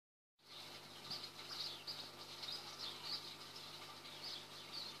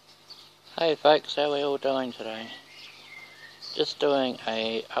Hey folks, how are we all doing today? Just doing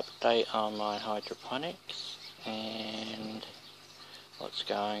a update on my hydroponics and what's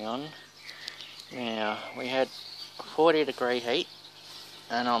going on. Now, we had 40-degree heat,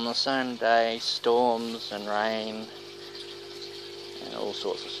 and on the same day storms and rain and all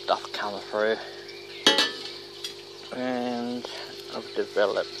sorts of stuff coming through, and I've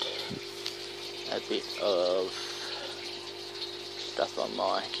developed a bit of stuff on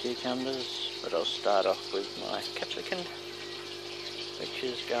my cucumbers, but I'll start off with my capsicum, which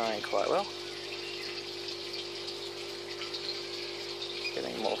is going quite well.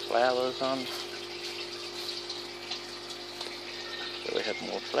 Getting more flowers on, so we have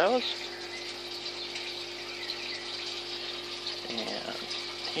more flowers. And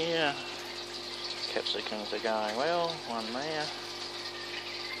here, capsicums are going well, one there,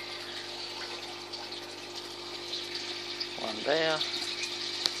 one there,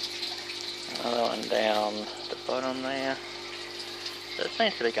 another one down the bottom there. So it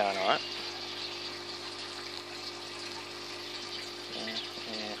seems to be going alright. Yeah,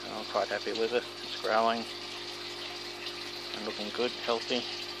 I'm quite happy with it. It's growing and looking good, healthy.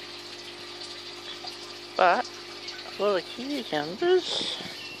 But for the cucumbers,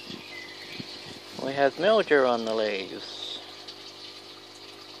 we have mildew on the leaves,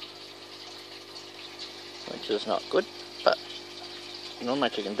 which is not good, but not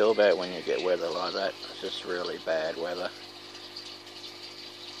much you can do about it when you get weather like that. It's just really bad weather.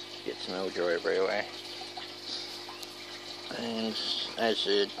 Gets mildew everywhere. And as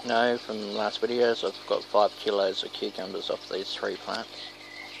you know from last videos, I've got 5 kilos of cucumbers off these 3 plants.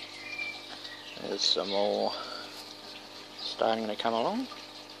 There's some more starting to come along.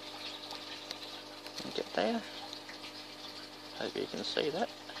 Get there. Hope you can see that.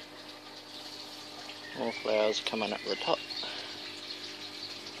 More flowers coming up the top.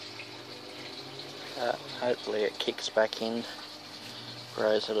 Hopefully it kicks back in,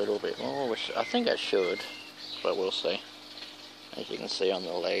 grows a little bit more, which I think it should, but we'll see. As you can see on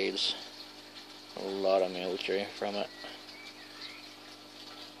the leaves, a lot of mildew from it.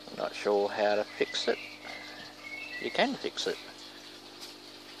 I'm not sure how to fix it. You can fix it.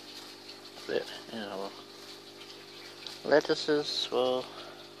 But, you know, lettuces, well,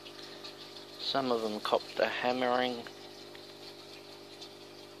 some of them copped a hammering,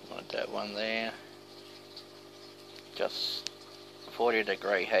 like that one there. Just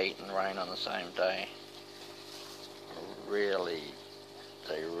 40-degree heat and rain on the same day.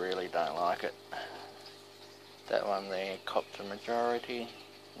 They really don't like it. That one there copped a majority,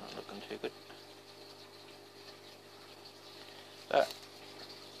 not looking too good. But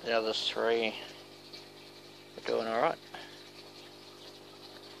the other 3 are doing alright.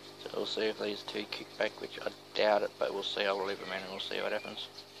 So we'll see if these 2 kick back, which I doubt it, but we'll see. I'll leave them in and we'll see what happens.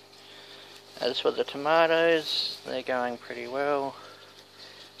 As for the tomatoes, they're going pretty well.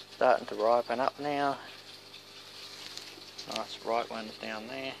 Starting to ripen up now. Nice ripe ones down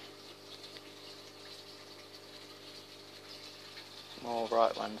there. More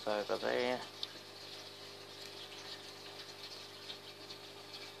ripe ones over there.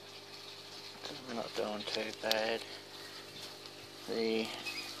 So we're not doing too bad. The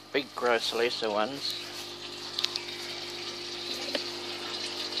big gross Lisa ones,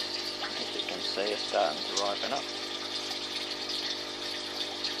 as you can see, are starting to ripen up.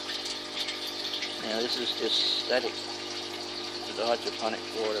 Now this is just static. This is hydroponic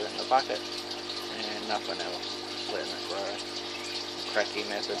water in the bucket and nothing else. Just letting it grow. Cracky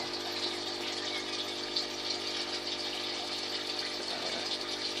method.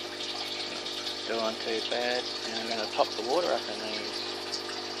 Doing too bad, and I'm going to top the water up in these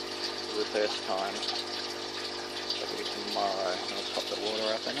for the first time. Probably tomorrow I'll top the water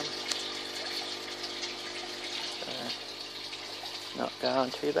up in them. So, not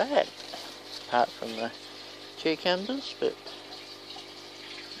going too bad, apart from the cucumbers, but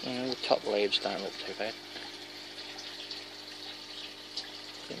you know, the top leaves don't look too bad.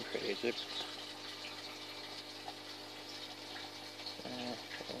 Been pretty good.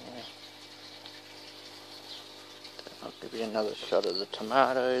 I'll give you another shot of the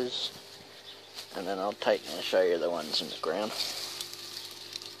tomatoes, and then I'll take and show you the ones in the ground. As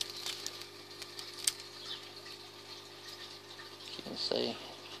you can see,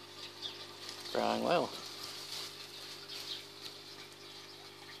 growing well.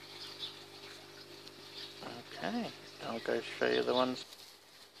 Okay, I'll go show you the ones.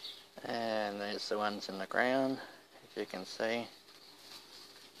 And there's the ones in the ground, as you can see.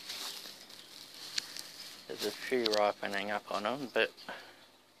 There's a few ripening up on them, but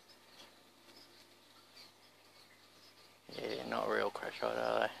yeah, not real crazy. shot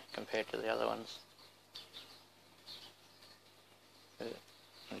are they compared to the other ones?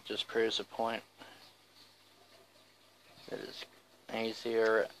 It just proves a point. It is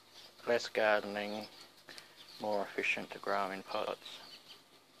easier, less gardening, more efficient to grow in pots.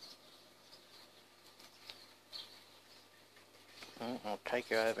 I'll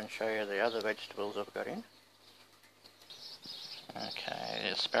take you over and show you the other vegetables I've got in. Okay,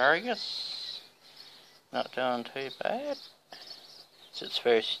 the asparagus, not doing too bad. It's its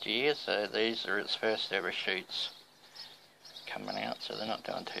first year, so these are its first ever shoots coming out, so they're not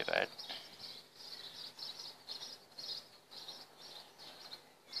doing too bad.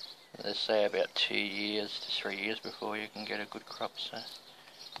 They say about 2 years to 3 years before you can get a good crop, so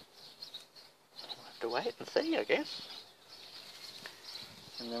we'll have to wait and see, I guess.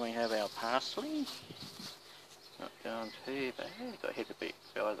 And then we have our parsley, not going too bad, got hit a bit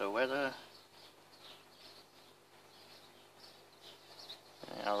by the weather.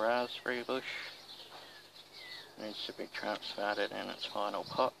 And our raspberry bush needs to be transplanted in its final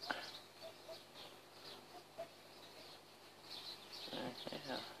pot. So,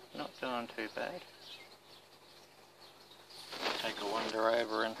 yeah, not doing too bad. Take a wander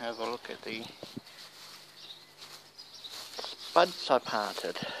over and have a look at the buds I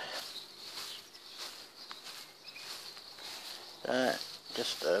planted. So,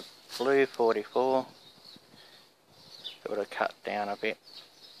 just a blue 44, sort of cut down a bit,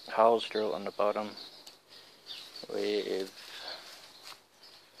 holes drilled on the bottom with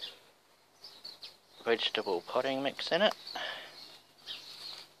vegetable potting mix in it.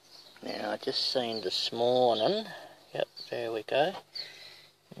 Now I just seen this morning, yep, there we go,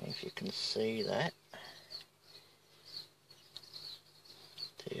 if you can see that,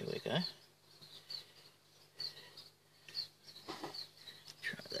 there we go,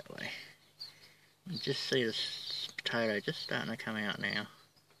 try it that way, you just see this potato just starting to come out now,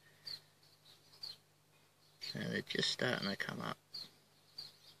 so they're just starting to come up.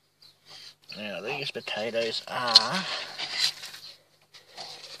 Now these potatoes are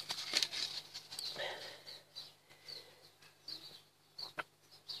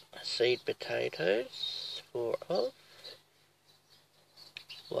seed potatoes, 4 of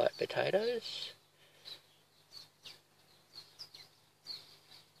white potatoes.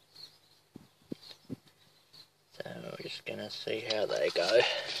 So we're just going to see how they go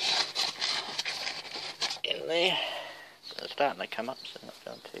in there. So they're starting to come up, so not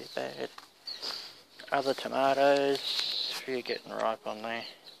doing too bad. Other tomatoes, a few getting ripe on there.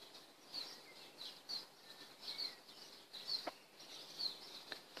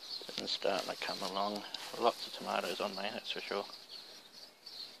 And starting to come along. Lots of tomatoes on there, that's for sure.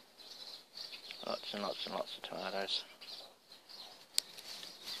 Lots and lots and lots of tomatoes.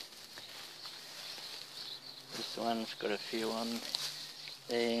 This one's got a few on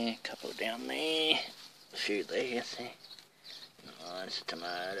there, a couple down there, a few there, see. Nice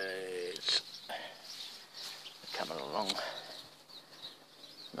tomatoes. Coming along.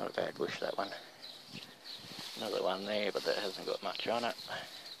 Not a bad bush, that one. Another one there, but that hasn't got much on it.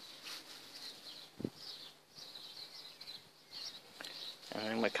 And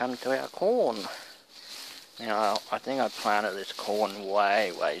then we come to our corn. Now, I think I planted this corn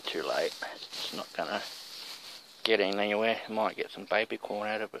way too late. It's not going to get in anywhere. Might get some baby corn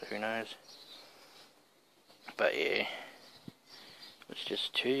out of it, who knows. But yeah, it's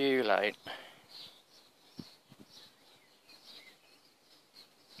just too late.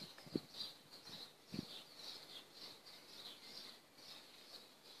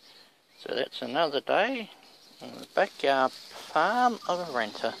 So that's another day on the backyard farm of a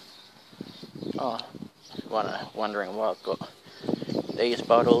renter. Oh, if you're wondering why I've got these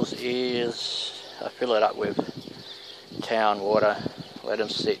bottles is I fill it up with town water, let them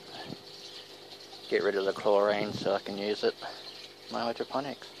sit, get rid of the chlorine so I can use it in my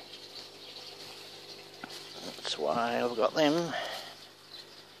hydroponics. That's why I've got them.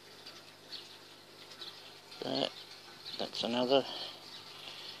 So that's another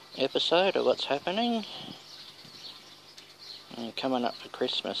episode of what's happening. And coming up for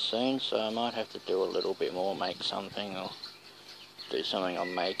Christmas soon, so I might have to do a little bit more, make something, or do something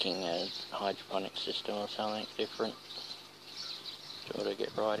on making a hydroponic system or something different. Sort of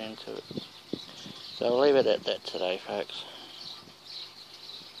get right into it. So I'll leave it at that today, folks.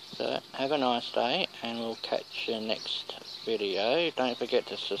 So have a nice day, and we'll catch you next video. Don't forget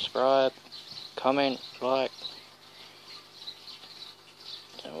to subscribe, comment, like,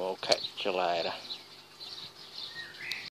 and we'll catch you later.